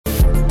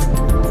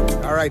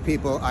right,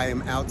 people, I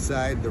am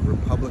outside the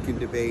Republican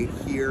debate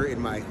here in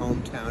my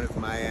hometown of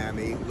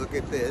Miami. Look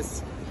at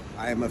this.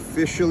 I am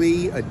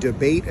officially a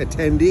debate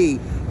attendee.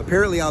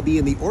 Apparently, I'll be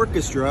in the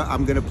orchestra.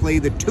 I'm going to play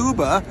the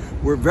tuba.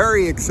 We're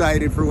very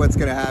excited for what's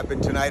going to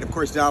happen tonight. Of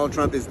course, Donald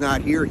Trump is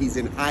not here. He's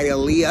in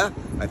Hialeah.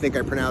 I think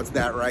I pronounced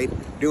that right.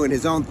 Doing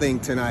his own thing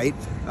tonight.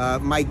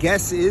 My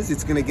guess is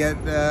it's going to get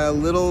a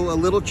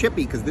little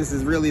chippy because this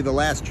is really the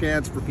last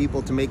chance for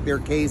people to make their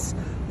case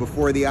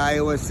before the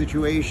Iowa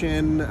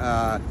situation.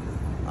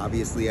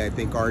 Obviously, I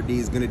think RD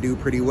is going to do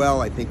pretty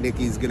well. I think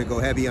Nikki's going to go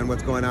heavy on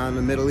what's going on in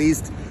the Middle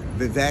East.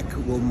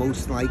 Vivek will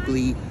most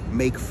likely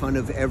make fun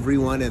of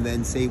everyone and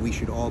then say we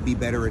should all be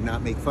better and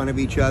not make fun of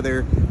each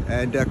other.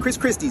 And Chris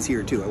Christie's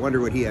here too. I wonder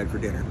what he had for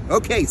dinner.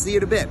 Okay, see you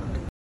in a bit.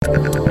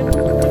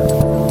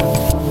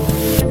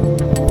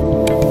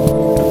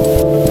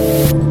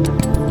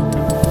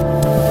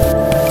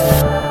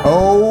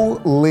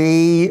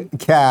 Holy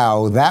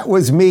cow. That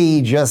was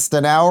me just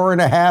an hour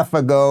and a half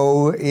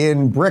ago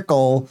in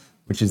Brickell,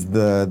 which is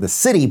the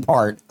city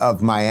part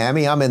of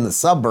Miami. I'm in the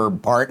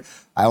suburb part.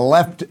 I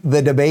left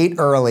the debate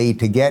early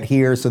to get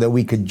here so that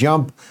we could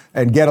jump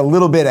and get a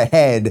little bit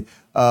ahead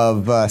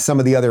of some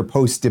of the other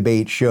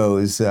post-debate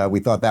shows. We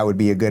thought that would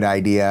be a good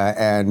idea.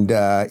 And,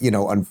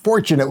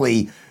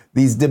 unfortunately,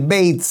 these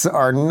debates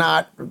are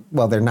not,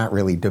 well, they're not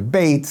really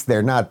debates.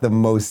 They're not the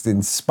most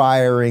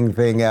inspiring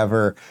thing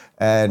ever.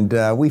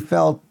 And we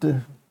felt,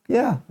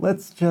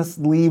 let's just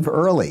leave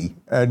early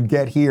and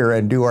get here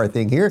and do our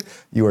thing here.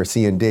 You are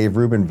seeing Dave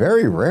Rubin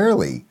very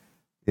rarely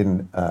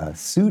in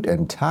suit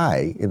and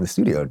tie in the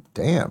studio.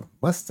 Damn,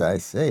 must I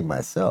say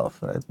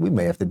myself. We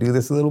may have to do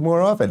this a little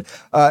more often.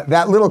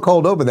 That little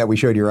cold open that we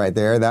showed you right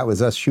there, that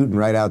was us shooting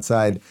right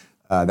outside.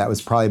 That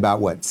was probably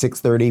about,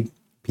 6:30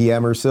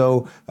 p.m. or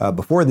so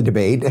before the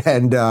debate.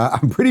 And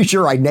I'm pretty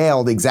sure I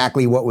nailed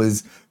exactly what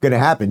was going to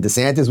happen.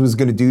 DeSantis was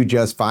going to do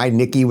just fine.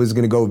 Nikki was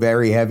going to go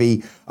very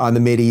heavy on the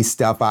Mideast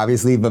stuff.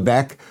 Obviously,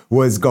 Vivek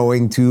was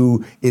going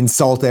to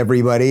insult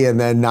everybody and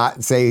then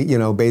not say,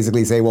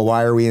 basically say, well,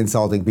 why are we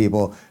insulting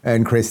people?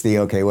 And Christie,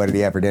 okay, what did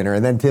he have for dinner?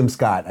 And then Tim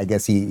Scott, I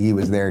guess he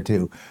was there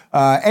too.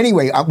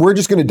 Anyway, we're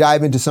just going to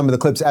dive into some of the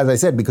clips, as I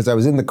said, because I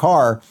was in the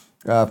car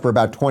for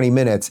about 20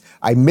 minutes.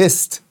 I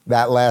missed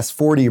that last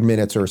 40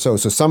 minutes or so.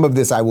 So some of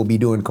this I will be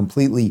doing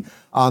completely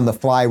on the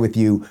fly with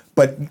you.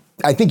 But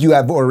I think you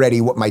have already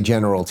what my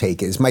general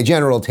take is. My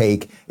general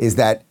take is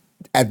that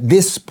at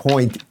this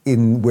point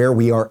in where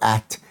we are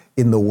at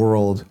in the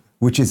world,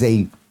 which is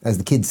as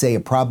the kids say,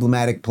 a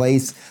problematic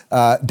place,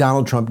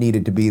 Donald Trump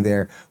needed to be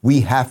there.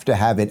 We have to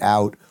have it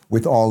out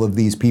with all of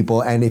these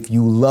people. And if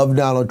you love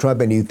Donald Trump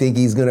and you think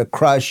he's going to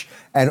crush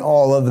and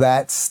all of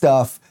that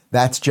stuff,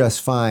 that's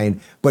just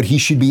fine, but he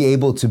should be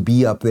able to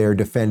be up there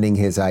defending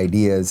his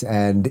ideas.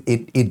 And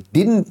it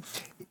didn't.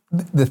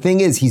 The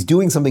thing is, he's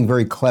doing something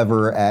very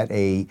clever at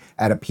a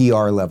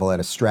PR level, at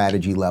a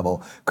strategy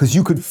level, because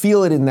you could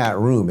feel it in that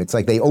room. It's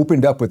like they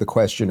opened up with a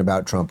question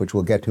about Trump, which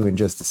we'll get to in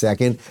just a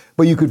second,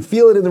 but you could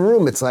feel it in the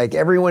room. It's like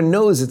everyone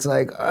knows. It's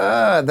like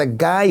the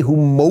guy who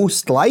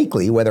most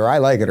likely, whether I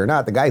like it or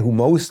not, the guy who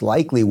most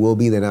likely will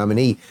be the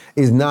nominee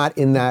is not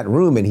in that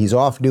room, and he's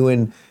off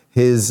doing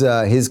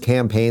his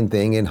campaign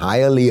thing in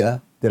Hialeah.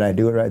 Did I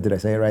do it right? Did I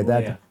say it right?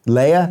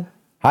 Leah?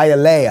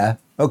 Hialeah.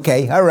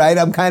 Okay, all right.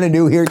 I'm kind of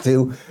new here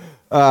too.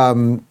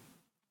 And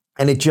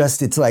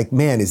it's like,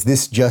 man, is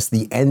this just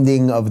the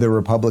ending of the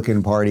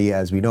Republican Party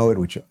as we know it,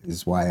 which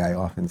is why I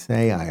often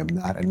say I am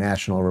not a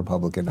national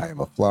Republican. I am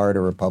a Florida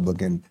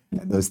Republican.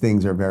 And those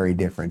things are very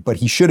different. But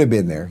he should have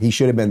been there. He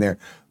should have been there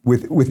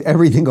with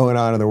everything going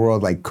on in the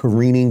world, like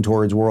careening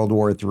towards World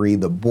War III,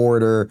 the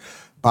border,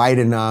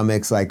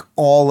 Bidenomics, like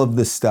all of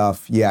the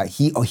stuff. Yeah,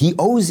 he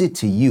owes it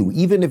to you,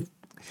 even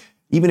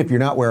if you're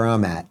not where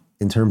I'm at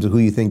in terms of who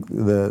you think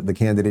the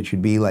candidate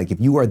should be. Like if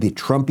you are the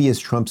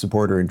Trumpiest Trump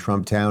supporter in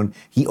Trump Town,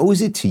 he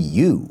owes it to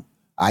you,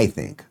 I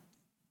think.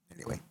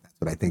 Anyway, that's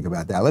what I think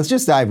about that. Let's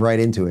just dive right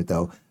into it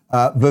though.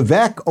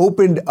 Vivek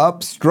opened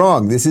up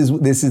strong. We're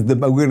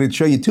going to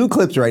show you two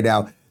clips right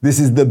now. This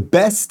is the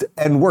best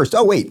and worst.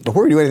 Oh wait,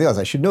 before we do anything else,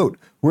 I should note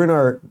we're in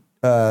our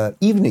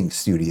evening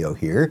studio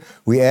here.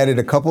 We added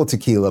a couple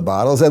tequila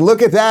bottles, and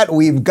look at that,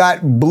 we've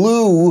got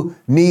blue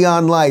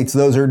neon lights.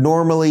 Those are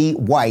normally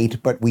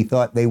white, but we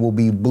thought they will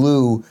be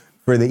blue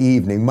for the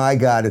evening. My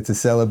God, it's a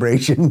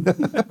celebration.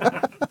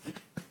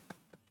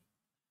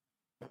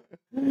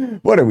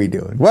 What are we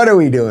doing? What are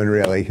we doing,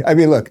 really? I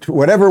mean, look,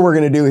 whatever we're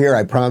going to do here,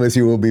 I promise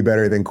you will be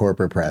better than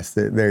corporate press.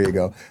 There you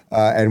go.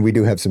 And we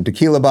do have some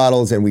tequila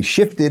bottles, and we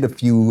shifted a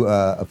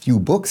few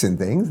books and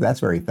things. That's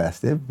very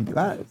festive.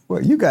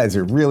 Well, you guys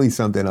are really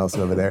something else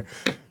over there.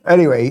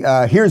 Anyway,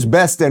 here's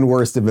best and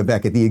worst of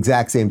Vivek at the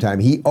exact same time.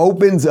 He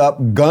opens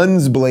up,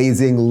 guns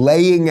blazing,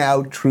 laying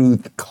out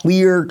truth,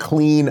 clear,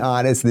 clean,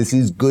 honest. This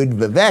is good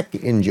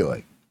Vivek.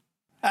 Enjoy.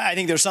 I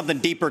think there's something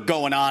deeper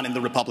going on in the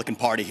Republican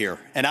Party here,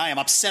 and I am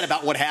upset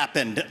about what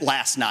happened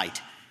last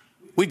night.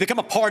 We've become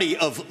a party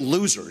of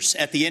losers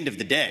at the end of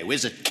the day. It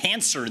was a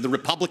cancer in the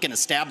Republican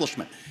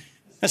establishment.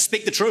 Let's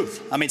speak the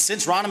truth. I mean,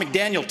 since Ronna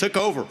McDaniel took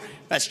over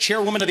as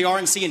chairwoman of the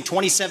RNC in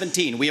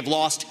 2017, we have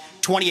lost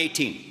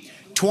 2018,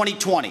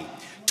 2020,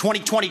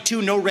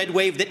 2022, no red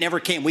wave that never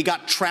came. We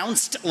got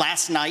trounced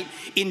last night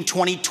in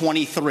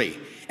 2023.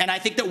 And I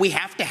think that we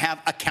have to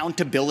have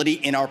accountability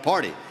in our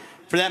party.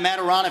 For that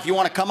matter, Ron, if you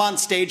want to come on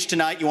stage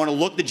tonight, you want to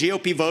look the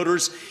GOP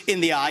voters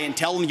in the eye and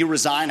tell them you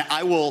resign,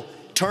 I will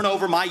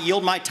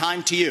yield my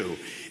time to you.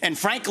 And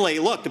frankly,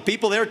 look, the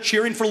people there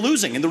cheering for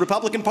losing in the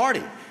Republican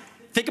Party.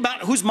 Think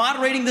about who's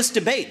moderating this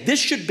debate. This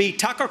should be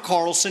Tucker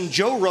Carlson,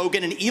 Joe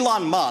Rogan, and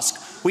Elon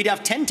Musk. We'd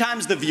have 10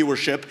 times the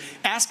viewership,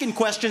 asking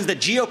questions that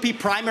GOP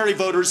primary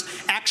voters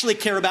actually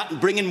care about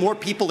and bringing more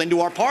people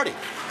into our party.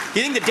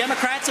 You think the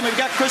Democrats, and we've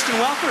got Kristen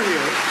Welker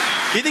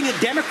here, you think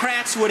the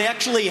Democrats would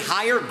actually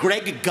hire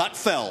Greg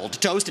Gutfeld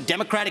to host a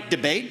Democratic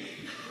debate?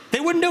 They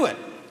wouldn't do it.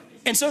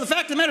 And so the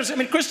fact of the matter is, I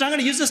mean, Kristen, I'm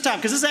going to use this time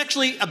because this is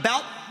actually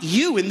about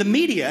you in the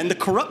media and the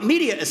corrupt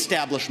media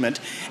establishment.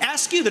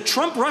 Ask you, the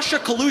Trump-Russia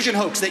collusion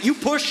hoax that you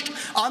pushed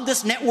on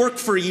this network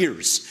for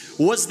years,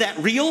 was that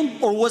real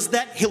or was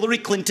that Hillary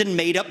Clinton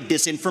made up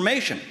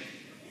disinformation?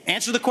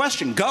 Answer the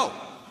question. Go.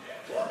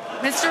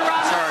 Mr.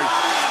 Roberts. Sorry.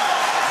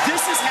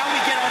 This is how we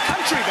get our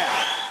country back.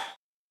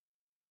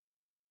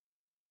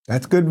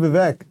 That's good,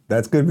 Vivek.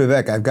 That's good,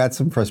 Vivek. I've got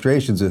some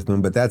frustrations with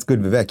him, but that's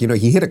good, Vivek. You know,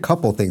 he hit a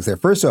couple things there.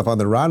 First off, on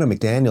the Ronna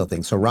McDaniel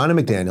thing. So Ronna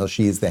McDaniel,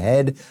 she is the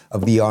head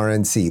of the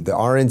RNC. The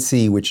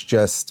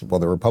RNC,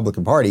 the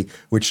Republican Party,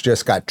 which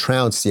just got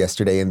trounced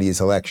yesterday in these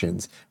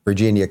elections.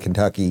 Virginia,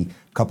 Kentucky,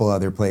 a couple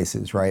other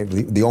places, right?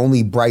 The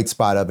only bright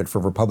spot of it for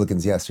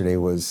Republicans yesterday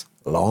was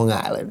Long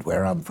Island,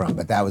 where I'm from,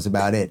 but that was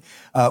about it.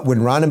 When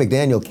Ronna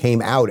McDaniel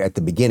came out at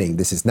the beginning,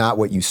 this is not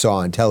what you saw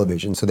on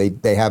television. So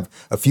they have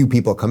a few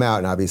people come out,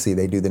 and obviously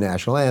they do the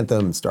national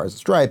anthem, Stars and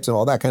Stripes, and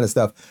all that kind of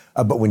stuff.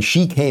 But when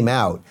she came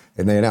out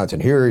and they announced,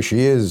 and here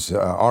she is,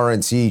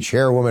 RNC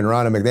chairwoman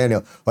Ronna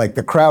McDaniel, like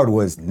the crowd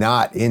was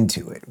not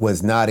into it,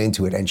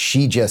 and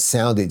she just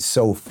sounded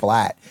so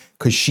flat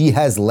because she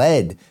has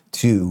led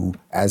to,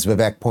 as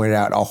Vivek pointed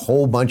out, a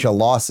whole bunch of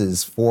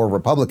losses for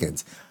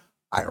Republicans.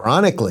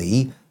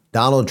 Ironically,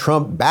 Donald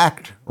Trump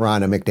backed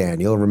Ronna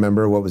McDaniel.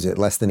 Remember, what was it,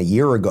 less than a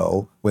year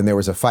ago when there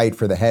was a fight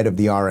for the head of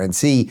the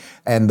RNC,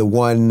 and the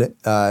one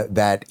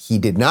that he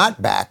did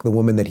not back, the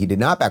woman that he did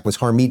not back was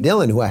Harmeet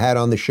Dillon, who I had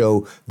on the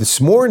show this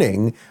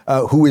morning,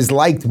 who is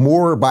liked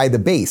more by the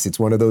base. It's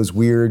one of those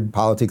weird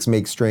politics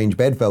make strange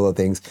bedfellow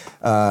things.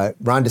 Ron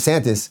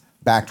DeSantis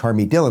backed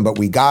Harmeet Dillon, but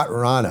we got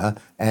Ronna,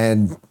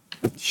 and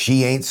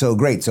she ain't so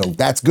great. So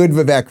that's good,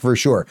 Vivek, for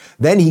sure.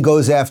 Then he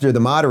goes after the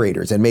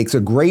moderators and makes a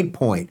great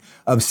point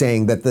of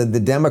saying that the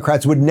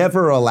Democrats would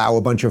never allow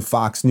a bunch of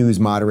Fox News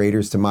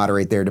moderators to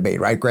moderate their debate,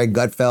 right? Greg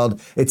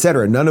Gutfeld, et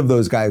cetera. None of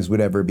those guys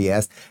would ever be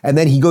asked. And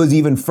then he goes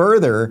even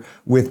further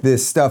with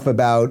this stuff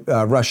about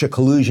Russia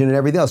collusion and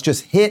everything else.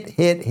 Just hit.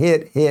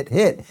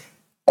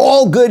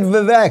 All good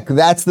Vivek.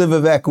 That's the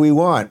Vivek we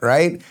want,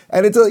 right?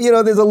 And it's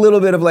there's a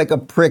little bit of like a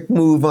prick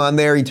move on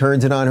there. He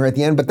turns it on her at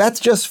the end, but that's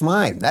just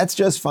fine.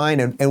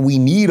 And we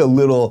need a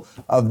little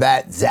of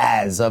that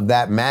zazz, of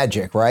that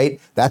magic,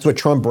 right? That's what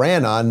Trump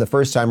ran on the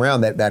first time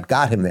around that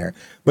got him there.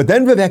 But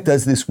then Vivek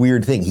does this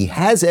weird thing. He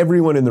has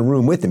everyone in the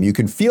room with him. You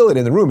can feel it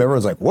in the room.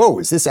 Everyone's like, whoa,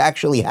 is this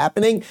actually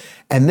happening?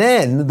 And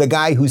then the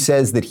guy who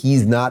says that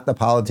he's not the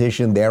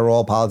politician, they're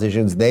all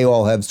politicians, they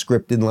all have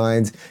scripted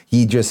lines,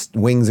 he just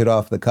wings it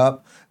off the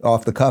cuff.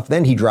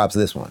 Then he drops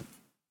this one.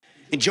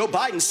 And Joe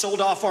Biden sold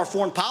off our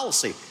foreign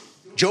policy.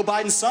 Joe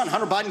Biden's son,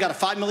 Hunter Biden, got a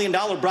 $5 million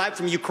bribe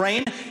from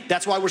Ukraine.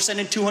 That's why we're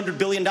sending $200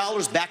 billion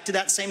back to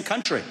that same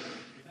country.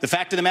 The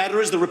fact of the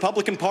matter is the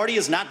Republican Party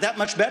is not that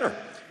much better.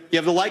 You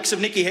have the likes of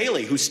Nikki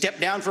Haley, who stepped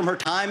down from her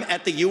time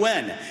at the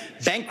UN.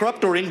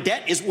 Bankrupt or in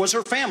debt was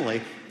her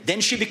family. Then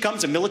she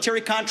becomes a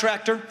military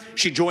contractor.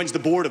 She joins the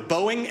board of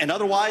Boeing and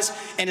otherwise,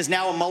 and is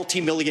now a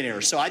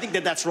multimillionaire. So I think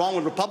that that's wrong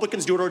when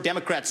Republicans do it or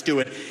Democrats do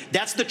it.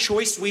 That's the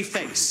choice we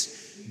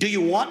face. Do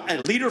you want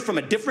a leader from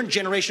a different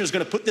generation who's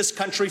going to put this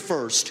country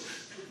first?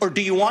 Or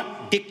do you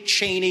want Dick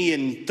Cheney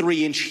in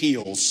 3-inch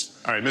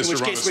heels? All right, Mr. In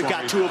which case, we've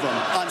got two of them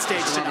on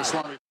stage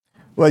tonight.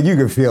 Well, you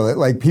can feel it.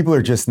 Like, people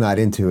are just not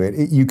into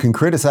it. You can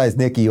criticize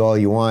Nikki all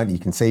you want. You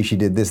can say she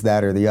did this,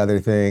 that, or the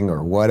other thing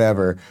or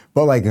whatever.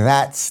 But like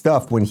that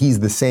stuff, when he's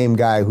the same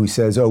guy who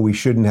says, oh, we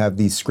shouldn't have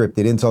these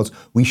scripted insults.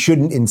 We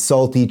shouldn't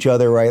insult each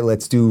other, right?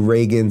 Let's do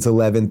Reagan's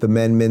 11th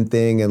Amendment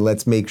thing and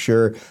let's make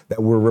sure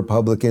that we're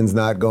Republicans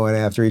not going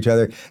after each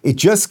other. It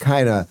just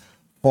kind of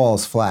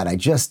falls flat. I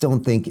just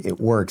don't think it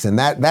works. And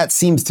that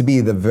seems to be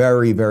the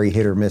very, very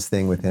hit or miss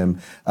thing with him.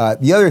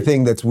 The other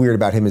thing that's weird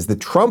about him is the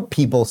Trump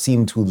people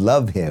seem to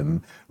love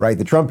him, right?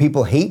 The Trump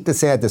people hate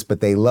DeSantis, but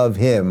they love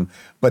him.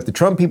 But the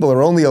Trump people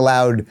are only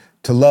allowed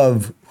to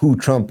love who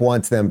Trump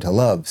wants them to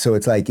love. So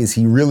it's like, is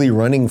he really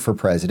running for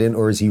president,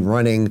 or is he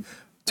running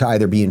to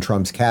either be in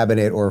Trump's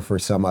cabinet or for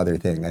some other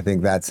thing? I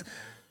think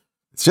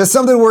it's just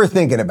something worth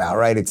thinking about,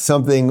 right? It's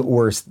something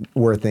worth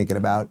thinking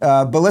about.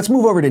 But let's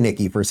move over to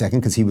Nikki for a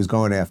second, because he was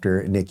going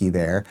after Nikki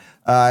there.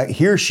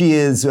 Here she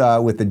is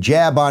with the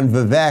jab on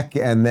Vivek,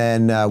 and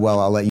then,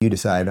 I'll let you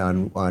decide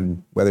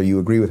on whether you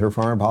agree with her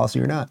foreign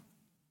policy or not.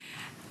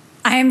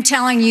 I am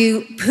telling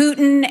you,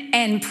 Putin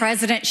and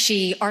President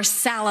Xi are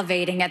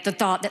salivating at the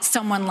thought that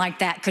someone like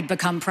that could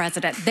become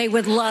president. They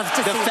would love to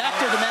see The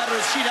fact of the matter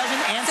is she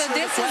doesn't answer So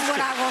this the is question.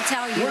 what I will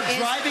tell you. We're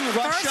driving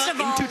Russia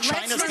into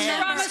China's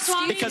hands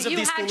because of you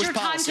these had foolish your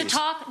time policies. to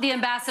talk. The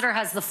ambassador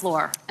has the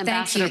floor. Thank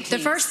Ambassador, you. The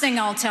please. first thing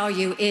I'll tell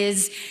you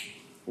is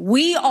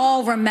we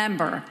all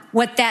remember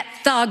what that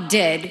thug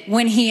did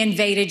when he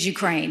invaded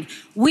Ukraine.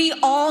 We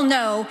all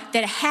know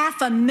that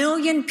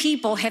 500,000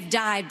 people have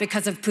died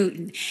because of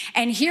Putin.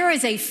 And here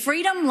is a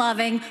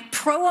freedom-loving,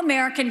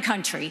 pro-American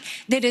country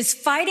that is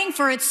fighting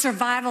for its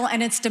survival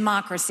and its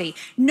democracy.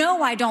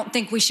 No, I don't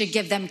think we should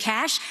give them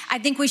cash. I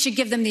think we should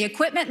give them the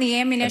equipment and the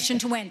ammunition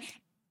to win.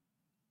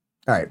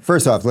 All right,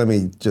 first off, let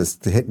me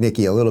just hit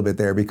Nikki a little bit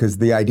there, because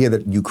the idea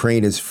that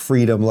Ukraine is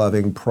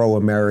freedom-loving,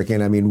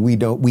 pro-American, I mean,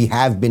 we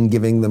have been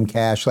giving them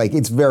cash. Like,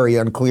 it's very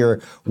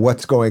unclear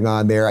what's going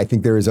on there. I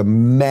think there is a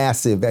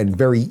massive and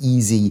very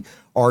easy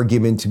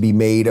argument to be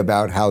made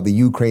about how the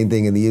Ukraine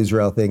thing and the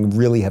Israel thing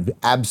really have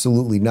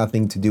absolutely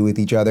nothing to do with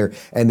each other,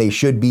 and they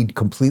should be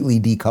completely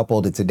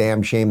decoupled. It's a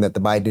damn shame that the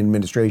Biden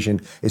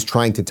administration is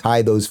trying to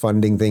tie those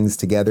funding things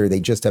together. They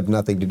just have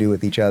nothing to do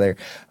with each other.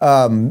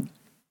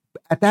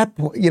 At that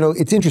point,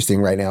 it's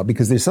interesting right now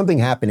because there's something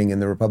happening in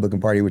the Republican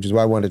Party, which is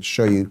why I wanted to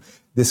show you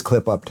this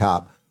clip up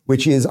top,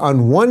 which is,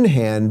 on one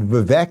hand,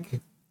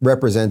 Vivek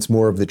represents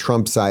more of the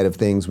Trump side of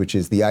things, which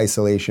is the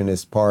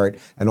isolationist part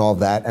and all of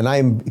that. And I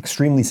am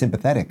extremely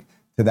sympathetic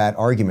to that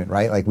argument,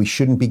 right? Like, we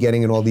shouldn't be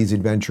getting in all these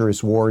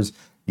adventurous wars.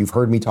 You've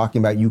heard me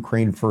talking about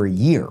Ukraine for a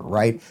year,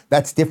 right?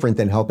 That's different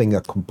than helping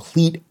a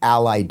complete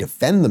ally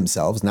defend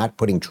themselves, not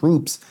putting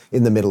troops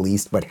in the Middle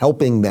East, but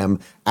helping them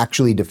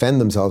actually defend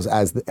themselves,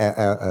 as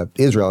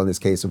Israel in this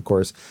case, of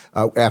course,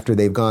 after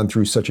they've gone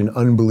through such an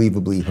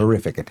unbelievably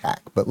horrific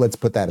attack. But let's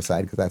put that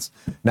aside, because that's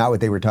not what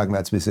they were talking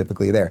about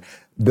specifically there.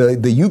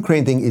 The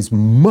Ukraine thing is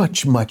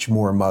much, much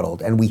more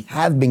muddled, and we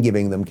have been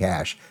giving them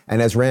cash.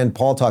 And as Rand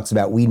Paul talks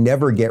about, we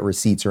never get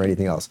receipts or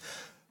anything else.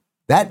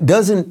 That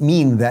doesn't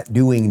mean that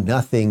doing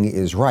nothing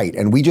is right.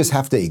 And we just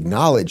have to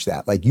acknowledge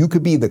that. Like, you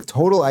could be the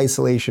total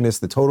isolationist,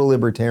 the total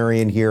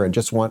libertarian here, and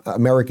just want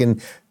America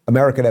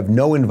to have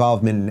no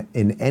involvement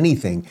in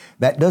anything.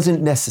 That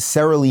doesn't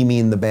necessarily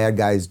mean the bad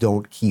guys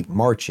don't keep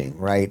marching,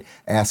 right?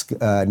 Ask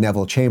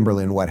Neville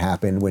Chamberlain what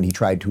happened when he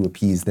tried to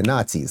appease the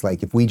Nazis.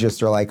 Like, if we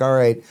just are like, all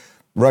right,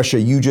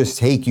 Russia, you just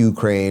take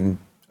Ukraine,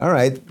 all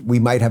right, we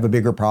might have a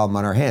bigger problem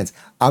on our hands.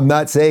 I'm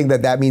not saying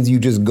that that means you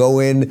just go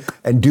in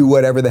and do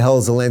whatever the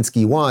hell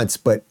Zelensky wants,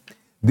 but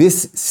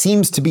this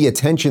seems to be a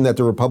tension that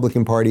the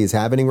Republican Party is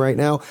having right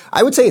now.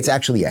 I would say it's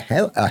actually a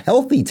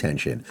healthy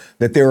tension,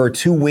 that there are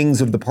two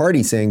wings of the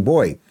party saying,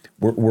 boy,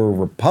 we're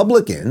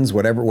Republicans,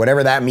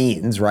 whatever that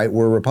means, right?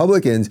 We're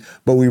Republicans,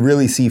 but we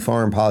really see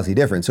foreign policy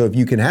different. So if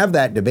you can have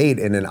that debate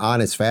in an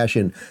honest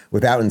fashion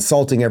without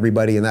insulting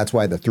everybody, and that's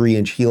why the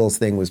 3-inch heels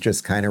thing was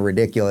just kind of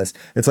ridiculous,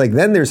 it's like,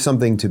 then there's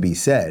something to be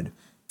said.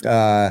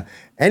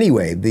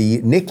 Anyway,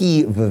 the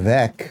Nikki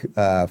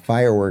Vivek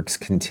fireworks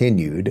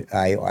continued.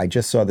 I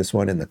just saw this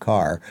one in the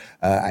car.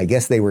 I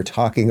guess they were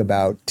talking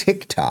about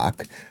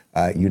TikTok.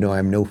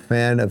 I'm no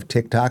fan of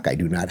TikTok. I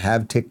do not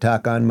have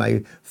TikTok on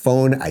my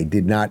phone. I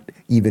did not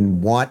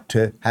even want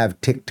to have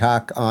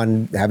TikTok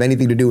have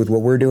anything to do with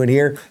what we're doing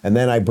here. And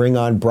then I bring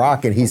on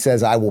Brock and he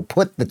says, I will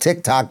put the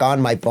TikTok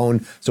on my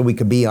phone so we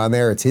could be on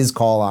there. It's his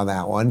call on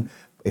that one.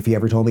 If he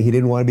ever told me he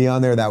didn't want to be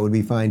on there, that would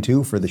be fine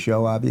too, for the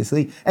show,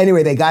 obviously.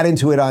 Anyway, they got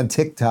into it on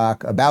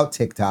TikTok, about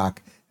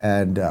TikTok,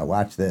 and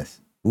watch this.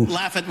 Oof.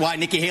 Laugh at why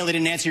Nikki Haley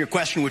didn't answer your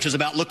question, which was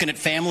about looking at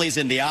families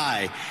in the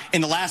eye.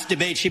 In the last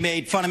debate, she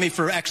made fun of me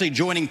for actually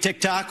joining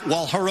TikTok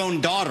while her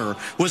own daughter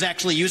was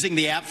actually using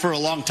the app for a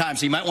long time.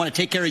 So you might want to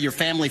take care of your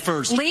family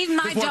first. Leave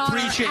my before daughter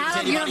preaching to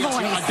out of your anybody else,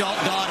 voice. your adult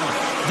daughter.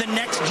 The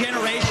next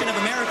generation of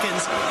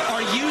Americans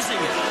are using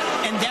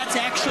it. And that's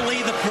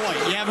actually the point.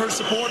 You have her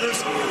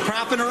supporters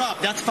propping her up.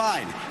 That's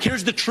fine.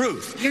 Here's the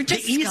truth. You're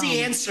just the easy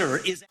scum.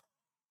 answer is...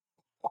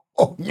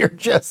 Oh, you're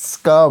just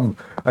scum.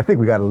 I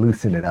think we got to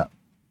loosen it up.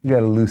 You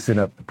got to loosen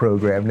up the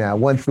program now.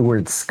 Once the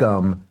word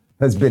scum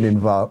has been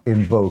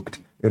invoked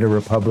in a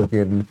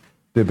Republican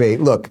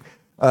debate. Look,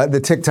 the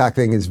TikTok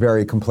thing is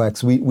very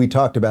complex. We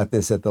talked about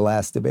this at the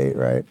last debate,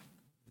 right?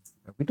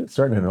 Are we just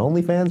starting an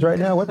OnlyFans right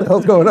now? What the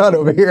hell's going on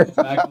over here?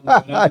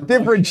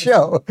 Different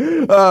show.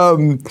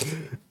 The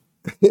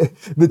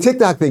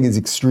TikTok thing is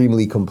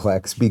extremely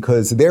complex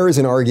because there is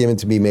an argument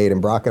to be made,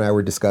 and Brock and I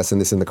were discussing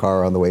this in the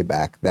car on the way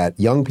back, that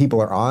young people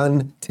are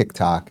on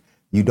TikTok.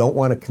 You don't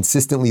want to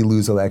consistently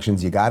lose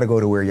elections. You got to go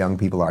to where young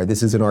people are.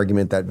 This is an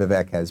argument that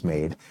Vivek has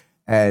made.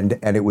 And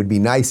it would be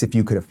nice if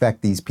you could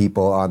affect these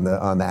people on the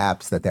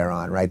apps that they're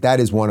on, right?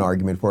 That is one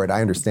argument for it. I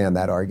understand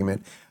that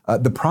argument.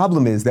 The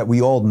problem is that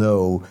we all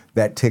know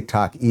that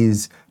TikTok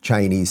is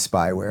Chinese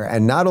spyware.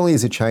 And not only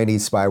is it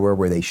Chinese spyware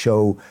where they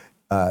show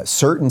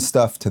certain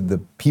stuff to the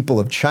people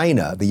of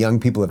China, the young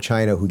people of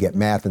China who get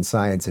math and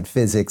science and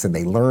physics, and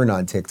they learn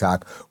on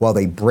TikTok while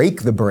they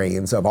break the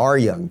brains of our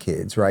young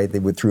kids, right? They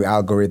would, through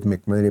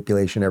algorithmic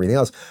manipulation and everything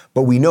else.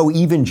 But we know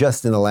even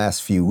just in the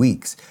last few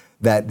weeks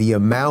that the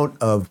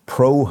amount of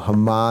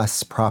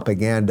pro-Hamas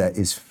propaganda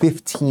is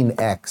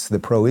 15x the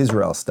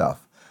pro-Israel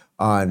stuff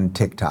on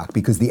TikTok,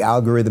 because the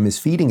algorithm is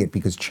feeding it,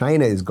 because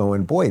China is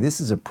going, boy,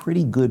 this is a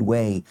pretty good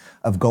way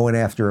of going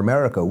after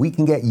America. We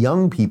can get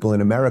young people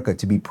in America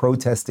to be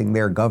protesting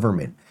their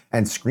government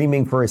and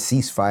screaming for a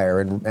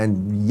ceasefire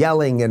and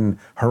yelling and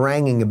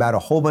haranguing about a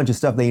whole bunch of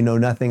stuff they know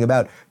nothing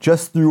about,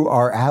 just through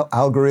our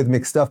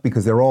algorithmic stuff,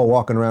 because they're all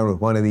walking around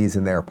with one of these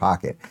in their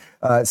pocket.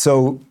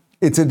 So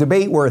it's a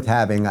debate worth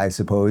having, I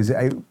suppose.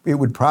 It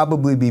would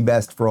probably be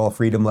best for all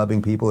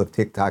freedom-loving people if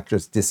TikTok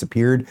just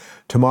disappeared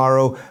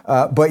tomorrow.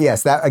 But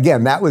yes,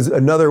 that was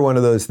another one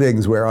of those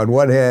things where, on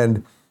one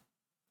hand,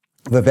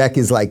 Vivek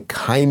is like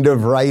kind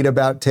of right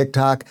about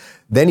TikTok.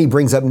 Then he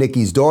brings up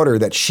Nikki's daughter,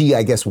 that she,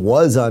 I guess,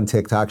 was on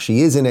TikTok.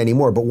 She isn't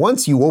anymore. But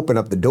once you open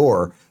up the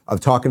door of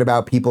talking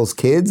about people's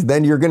kids,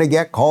 then you're going to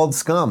get called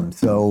scum.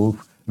 So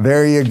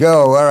there you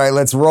go. All right,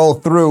 let's roll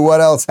through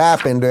what else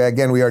happened.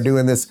 Again, we are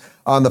doing this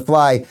on the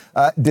fly.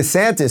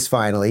 DeSantis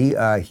finally,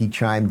 he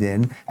chimed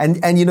in.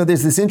 And you know,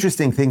 there's this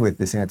interesting thing with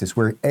DeSantis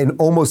where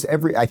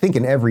in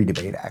in every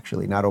debate,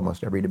 actually, not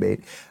almost every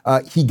debate,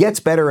 he gets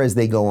better as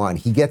they go on.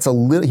 He's a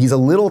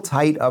little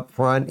tight up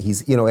front.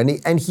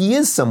 And he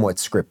is somewhat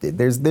scripted.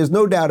 There's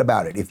no doubt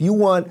about it. If you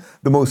want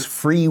the most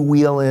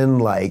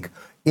freewheeling, like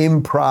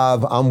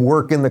improv, I'm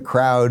working the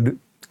crowd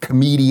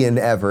comedian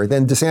ever,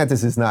 then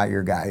DeSantis is not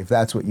your guy, if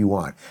that's what you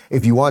want.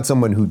 If you want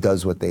someone who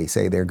does what they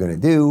say they're going to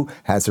do,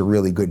 has a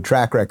really good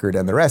track record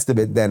and the rest of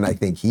it, then I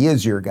think he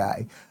is your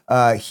guy.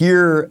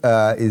 Here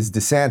is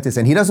DeSantis,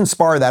 and he doesn't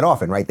spar that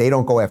often, right? They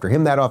don't go after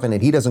him that often,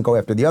 and he doesn't go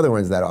after the other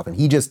ones that often.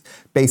 He just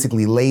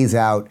basically lays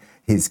out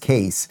his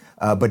case.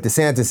 But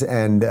DeSantis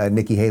and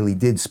Nikki Haley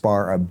did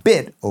spar a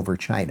bit over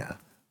China.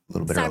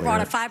 I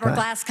brought a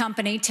fiberglass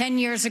company 10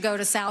 years ago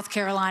to South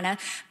Carolina.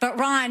 But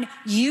Ron,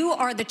 you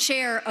are the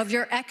chair of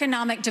your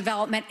economic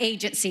development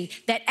agency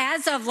that,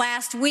 as of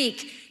last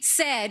week,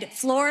 said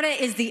Florida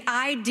is the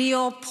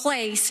ideal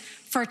place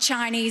for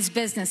Chinese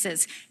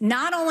businesses.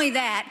 Not only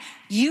that,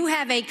 you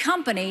have a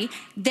company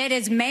that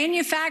is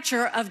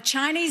manufacturer of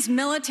Chinese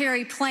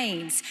military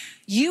planes.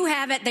 You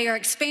have it. They are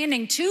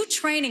expanding 2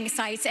 training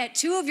sites at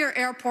 2 of your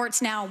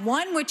airports now,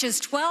 one which is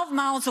 12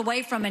 miles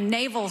away from a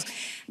naval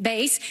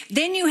base.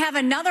 Then you have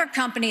another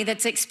company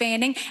that's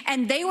expanding,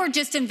 and they were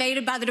just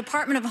invaded by the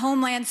Department of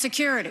Homeland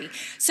Security.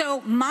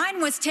 So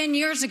mine was 10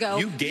 years ago.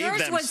 You gave Yours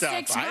them was stuff.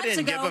 6 months I didn't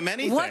ago. give them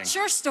anything. What's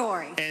your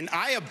story? And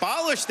I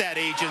abolished that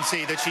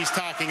agency that she's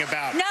talking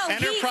about. No,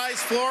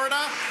 Enterprise Florida,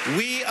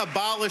 we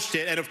abolished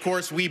it. And of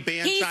course, we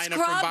banned China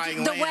from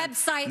buying the land.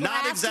 Website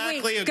Not last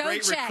exactly week. a Go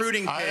great check.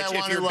 recruiting pitch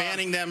if you're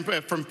banning them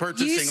from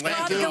purchasing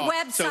land at all.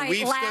 So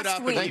we've stood up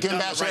and we've done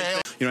the right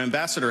thing. You know,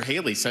 Ambassador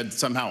Haley said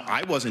somehow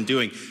I wasn't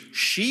doing.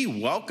 She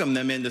welcomed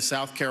them into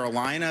South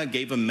Carolina,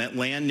 gave them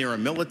land near a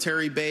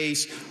military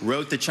base,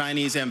 wrote the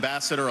Chinese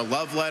ambassador a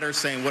love letter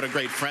saying what a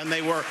great friend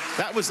they were.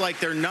 That was like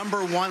their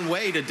 #1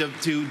 way to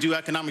do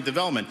economic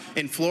development.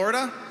 In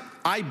Florida,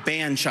 I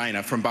banned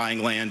China from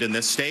buying land in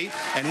this state,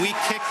 and we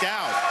kicked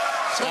out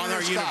on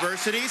our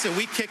universities, and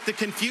we kicked the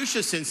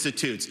Confucius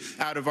Institutes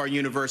out of our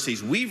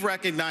universities. We've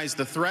recognized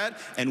the threat,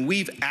 and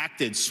we've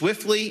acted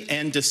swiftly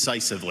and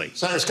decisively.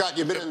 Senator Scott,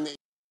 you've been in the...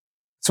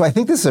 So I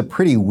think this is a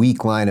pretty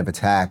weak line of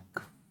attack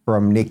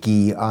from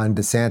Nikki on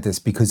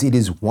DeSantis, because it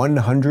is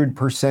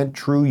 100%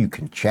 true. You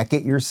can check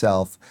it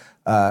yourself.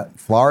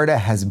 Florida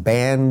has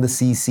banned the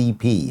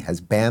CCP, has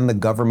banned the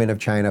government of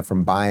China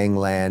from buying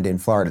land in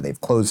Florida.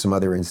 They've closed some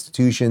other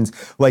institutions.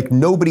 Like,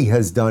 nobody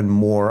has done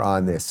more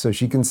on this. So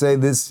she can say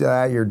this,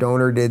 your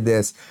donor did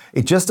this.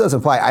 It just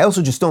doesn't fly. I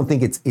also just don't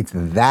think it's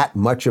that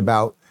much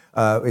about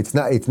it's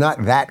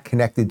not that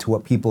connected to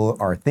what people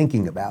are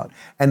thinking about.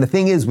 And the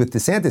thing is, with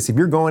DeSantis, if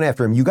you're going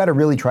after him, you got to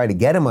really try to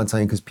get him on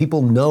something, because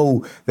people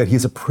know that he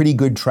has a pretty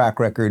good track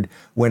record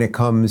when it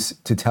comes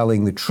to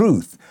telling the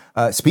truth.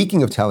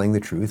 Speaking of telling the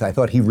truth, I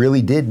thought he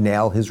really did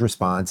nail his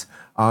response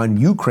on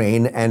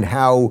Ukraine and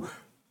how,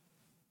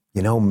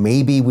 you know,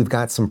 maybe we've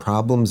got some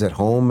problems at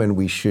home and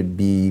we should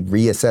be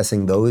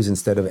reassessing those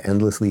instead of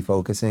endlessly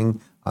focusing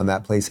on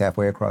that place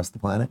halfway across the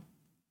planet.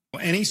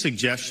 Any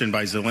suggestion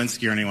by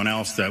Zelensky or anyone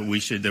else that we're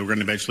going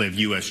to eventually have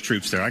U.S.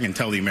 troops there, I can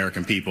tell the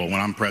American people when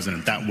I'm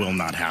president that will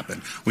not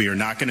happen. We are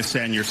not going to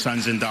send your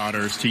sons and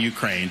daughters to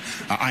Ukraine.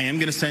 I am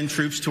going to send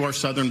troops to our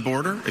southern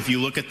border. If you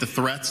look at the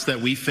threats that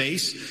we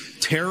face,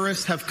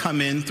 terrorists have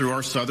come in through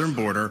our southern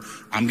border.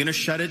 I'm going to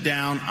shut it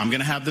down. I'm going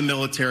to have the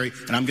military,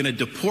 and I'm going to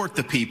deport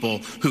the people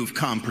who've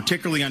come,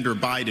 particularly under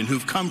Biden,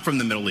 who've come from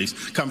the Middle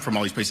East, come from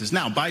all these places.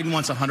 Now, Biden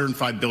wants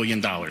 $105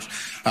 billion.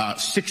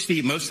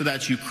 60, most of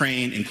that's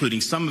Ukraine,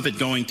 including some of it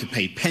going to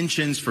pay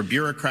pensions for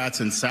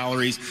bureaucrats and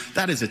salaries.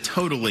 That is a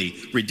totally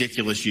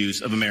ridiculous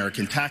use of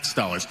American tax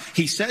dollars.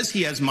 He says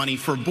he has money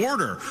for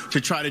border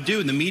to try to do,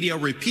 and the media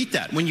repeat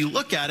that. When you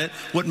look at it,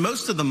 what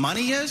most of the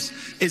money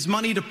is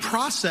money to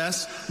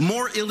process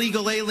more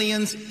illegal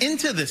aliens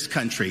into this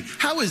country.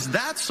 How is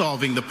that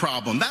solving the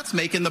problem? That's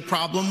making the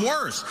problem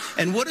worse.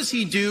 And what does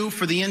he do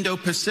for the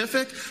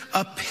Indo-Pacific?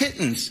 A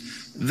pittance.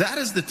 That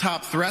is the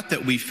top threat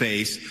that we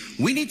face.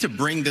 We need to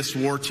bring this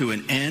war to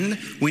an end.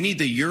 We need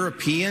the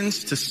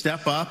Europeans to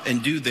step up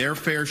and do their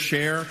fair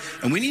share.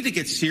 And we need to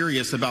get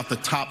serious about the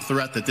top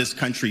threat that this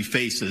country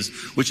faces,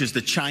 which is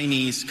the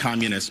Chinese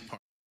Communist Party.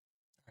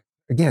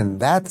 Again,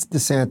 that's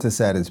DeSantis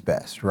at his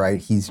best,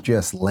 right? He's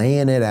just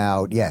laying it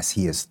out. Yes,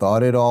 he has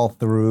thought it all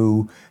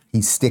through.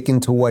 He's sticking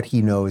to what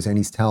he knows, and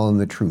he's telling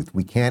the truth.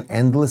 We can't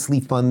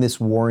endlessly fund this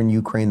war in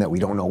Ukraine that we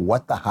don't know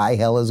what the high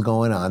hell is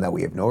going on, that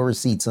we have no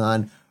receipts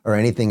on or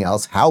anything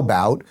else. How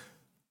about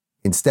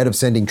instead of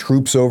sending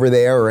troops over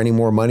there or any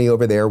more money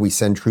over there, we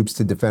send troops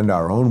to defend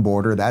our own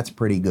border? That's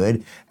pretty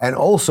good. And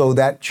also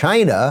that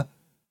China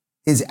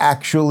is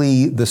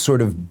actually the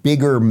sort of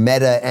bigger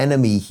meta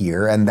enemy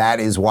here, and that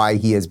is why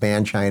he has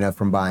banned China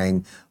from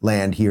buying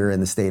land here in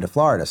the state of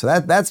Florida. So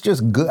that's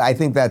just good. I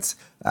think that's,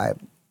 I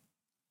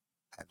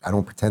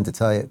don't pretend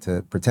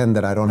to pretend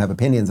that I don't have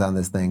opinions on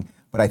this thing,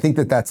 but I think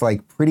that that's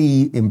like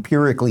pretty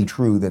empirically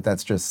true, that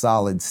that's just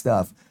solid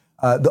stuff.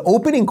 The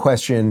opening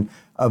question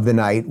of the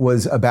night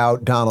was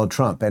about Donald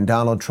Trump and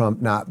Donald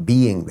Trump not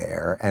being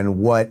there, and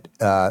what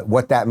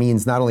that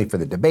means not only for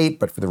the debate,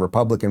 but for the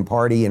Republican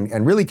Party.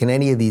 And really, can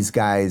any of these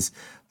guys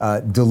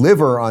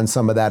deliver on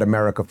some of that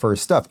America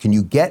First stuff? Can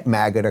you get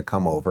MAGA to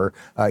come over?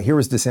 Here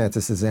was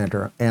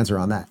DeSantis' answer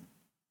on that.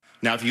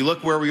 Now, if you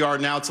look where we are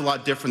now, it's a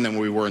lot different than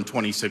where we were in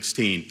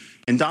 2016.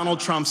 And Donald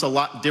Trump's a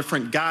lot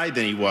different guy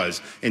than he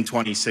was in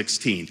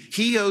 2016.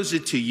 He owes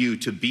it to you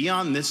to be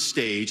on this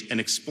stage and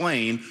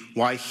explain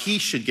why he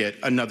should get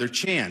another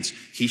chance.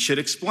 He should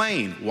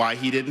explain why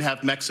he didn't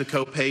have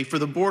Mexico pay for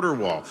the border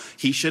wall.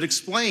 He should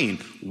explain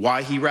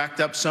why he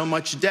racked up so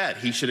much debt.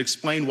 He should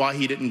explain why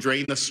he didn't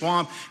drain the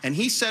swamp. And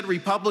he said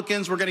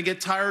Republicans were going to get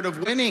tired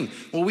of winning.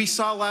 Well, we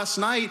saw last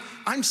night,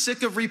 I'm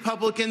sick of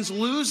Republicans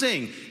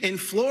losing. In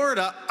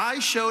Florida, I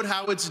showed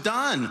how it's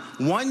done.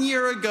 1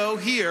 year ago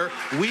here,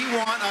 we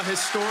won a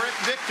historic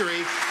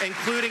victory,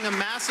 including a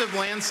massive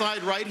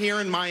landslide right here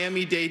in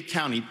Miami-Dade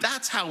County.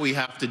 That's how we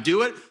have to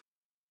do it.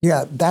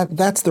 Yeah,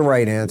 that's the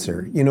right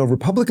answer. You know,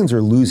 Republicans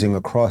are losing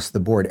across the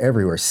board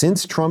everywhere.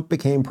 Since Trump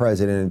became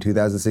president in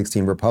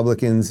 2016,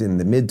 Republicans in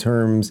the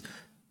midterms,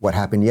 what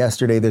happened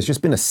yesterday, there's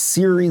just been a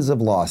series of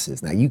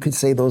losses. Now, you could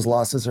say those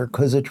losses are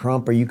because of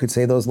Trump, or you could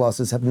say those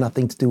losses have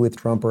nothing to do with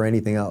Trump or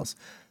anything else.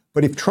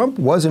 But if Trump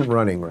wasn't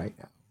running right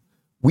now,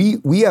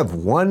 we have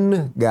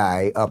one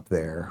guy up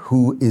there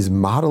who is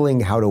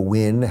modeling how to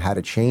win, how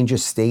to change a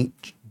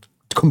state,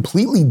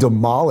 completely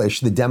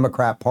demolish the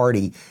Democrat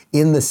Party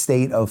in the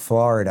state of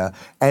Florida.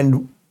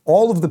 And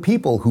all of the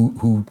people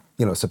who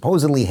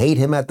supposedly hate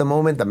him at the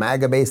moment, the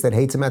MAGA base that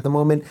hates him at the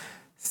moment,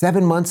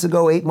 7 months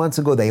ago, 8 months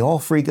ago, they all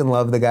freaking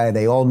love the guy.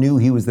 They all knew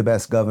he was the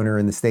best governor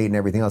in the state and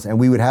everything else. And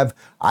we would have,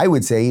 I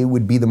would say, it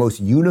would be the most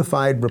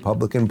unified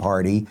Republican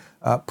Party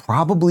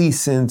probably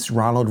since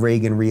Ronald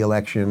Reagan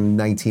re-election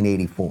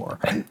 1984.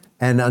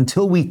 And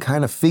until we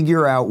kind of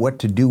figure out what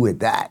to do with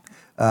that,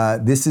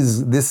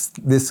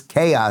 this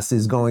chaos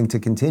is going to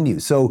continue.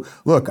 So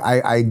look,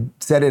 I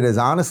said it as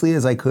honestly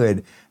as I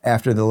could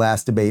after the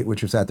last debate,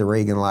 which was at the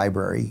Reagan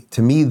Library.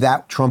 To me,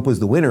 that Trump was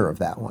the winner of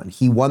that one.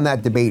 He won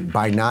that debate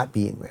by not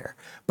being there.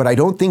 But I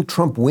don't think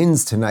Trump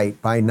wins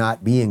tonight by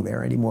not being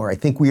there anymore. I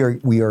think we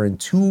are in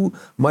too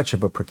much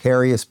of a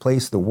precarious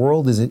place. The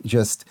world isn't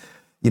just,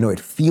 it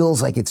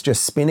feels like it's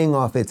just spinning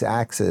off its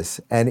axis,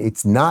 and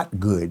it's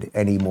not good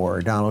anymore,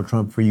 Donald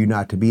Trump, for you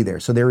not to be there.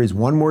 So there is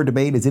one more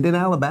debate. Is it in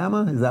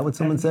Alabama? Is that what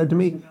someone said to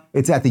me?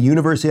 It's at the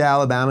University of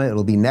Alabama.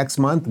 It'll be next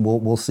month.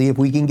 We'll see if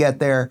we can get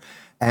there.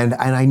 And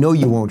I know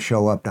you won't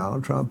show up,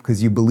 Donald Trump,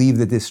 because you believe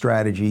that this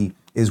strategy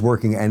is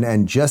working.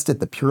 And just at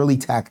the purely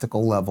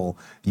tactical level,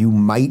 you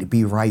might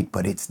be right,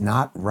 but it's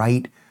not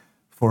right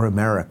for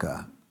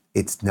America.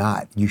 It's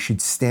not. You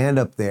should stand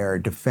up there,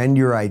 defend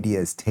your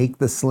ideas, take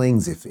the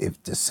slings.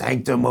 If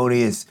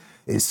DeSanctimonious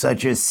is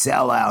such a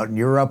sellout and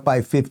you're up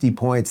by 50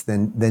 points,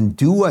 then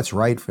do what's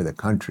right for the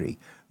country,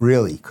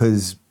 really,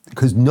 because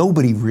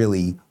nobody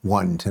really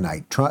won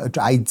tonight. Trump,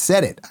 I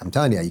said it. I'm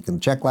telling you, you can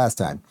check last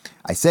time.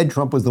 I said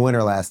Trump was the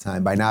winner last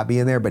time by not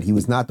being there, but he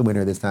was not the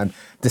winner this time.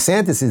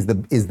 DeSantis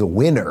is the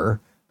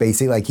winner.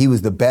 Basically, like he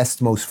was the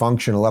best, most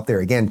functional up there.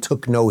 Again,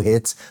 took no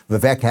hits.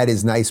 Vivek had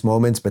his nice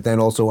moments, but then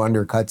also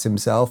undercuts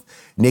himself.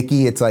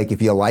 Nikki, it's like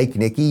if you like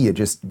Nikki, you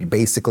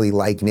basically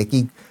like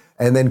Nikki.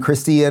 And then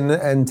Christie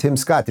and Tim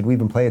Scott. Did we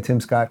even play a Tim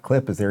Scott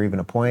clip? Is there even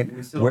a point?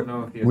 We still don't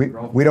know if he has a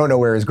girlfriend. We don't know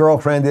where his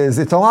girlfriend is.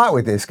 It's a lot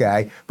with this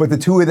guy. But the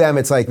two of them,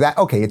 it's like that.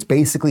 Okay, it's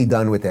basically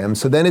done with them.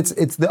 So then it's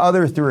the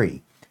other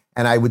three.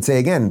 And I would say,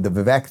 again, the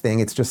Vivek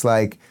thing, it's just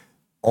like,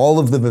 all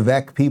of the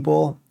Vivek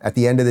people at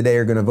the end of the day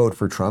are going to vote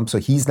for Trump. So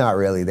he's not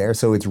really there.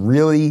 So it's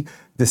really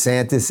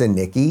DeSantis and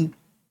Nikki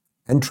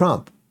and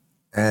Trump.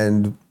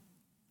 And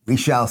we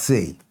shall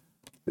see.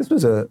 This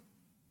was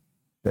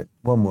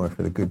one more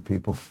for the good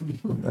people.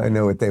 I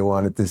know what they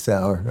want at this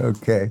hour.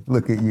 Okay,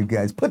 look at you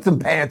guys. Put some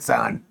pants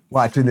on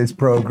watching this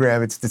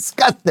program. It's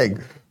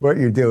disgusting what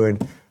you're doing.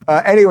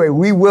 Anyway,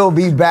 we will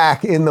be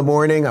back in the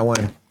morning. I want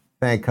to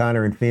thank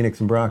Connor and Phoenix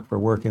and Brock for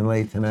working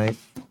late tonight.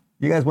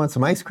 You guys want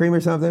some ice cream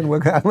or something?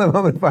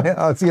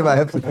 I'll see if I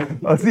have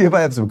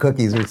some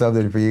cookies or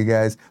something for you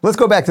guys. Let's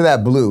go back to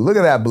that blue. Look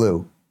at that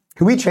blue.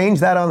 Can we change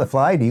that on the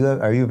fly?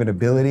 Are you have an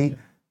ability?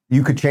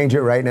 You could change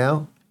it right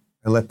now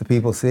and let the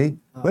people see.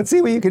 Let's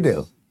see what you can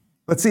do.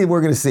 Let's see what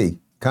we're going to see.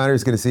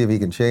 Connor's going to see if he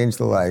can change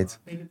the lights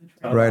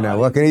right now.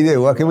 What can he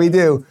do? What can we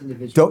do?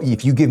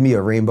 If you give me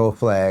a rainbow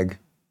flag,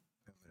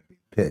 I'm going to be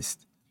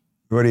pissed.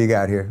 What do you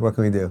got here? What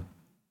can we do?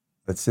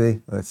 Let's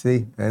see.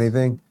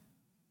 Anything?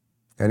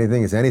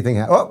 Is anything?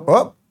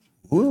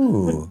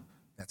 Ooh.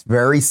 That's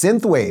very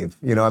synthwave.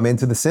 I'm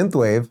into the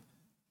synthwave.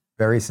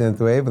 Very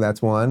synthwave.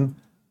 That's one.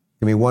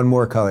 Give me one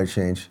more color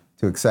change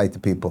to excite the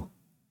people.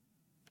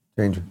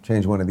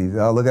 Change one of these.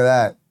 Oh, look at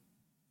that.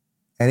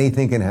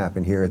 Anything can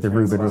happen here at the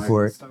Rubin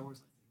Report.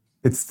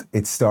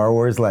 It's Star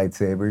Wars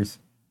lightsabers.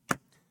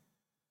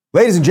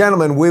 Ladies and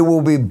gentlemen, we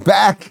will be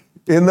back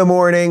in the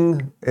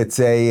morning. It's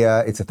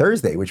a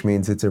Thursday, which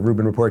means it's a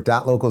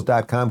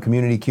RubinReport.locals.com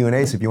community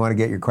Q&A. So if you want to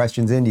get your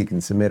questions in, you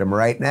can submit them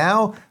right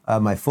now.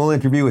 My full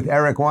interview with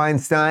Eric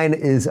Weinstein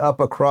is up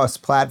across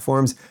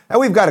platforms. And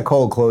we've got a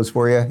cold close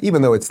for you.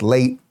 Even though it's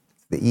late,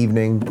 the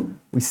evening,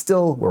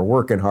 we're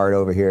working hard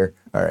over here.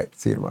 All right,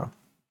 see you tomorrow.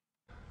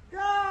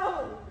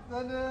 Go!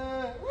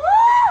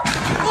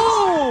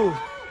 Ooh!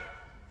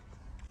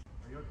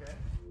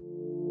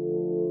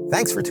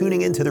 Thanks for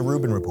tuning in to the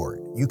Rubin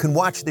Report. You can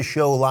watch the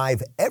show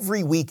live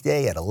every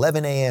weekday at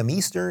 11 a.m.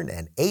 Eastern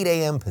and 8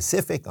 a.m.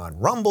 Pacific on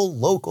Rumble,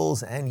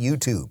 Locals, and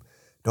YouTube.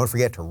 Don't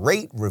forget to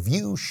rate,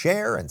 review,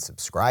 share, and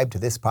subscribe to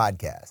this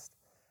podcast.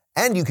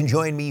 And you can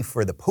join me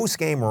for the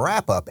post-game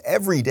wrap-up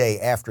every day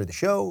after the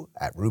show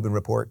at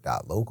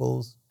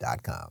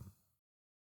RubinReport.locals.com.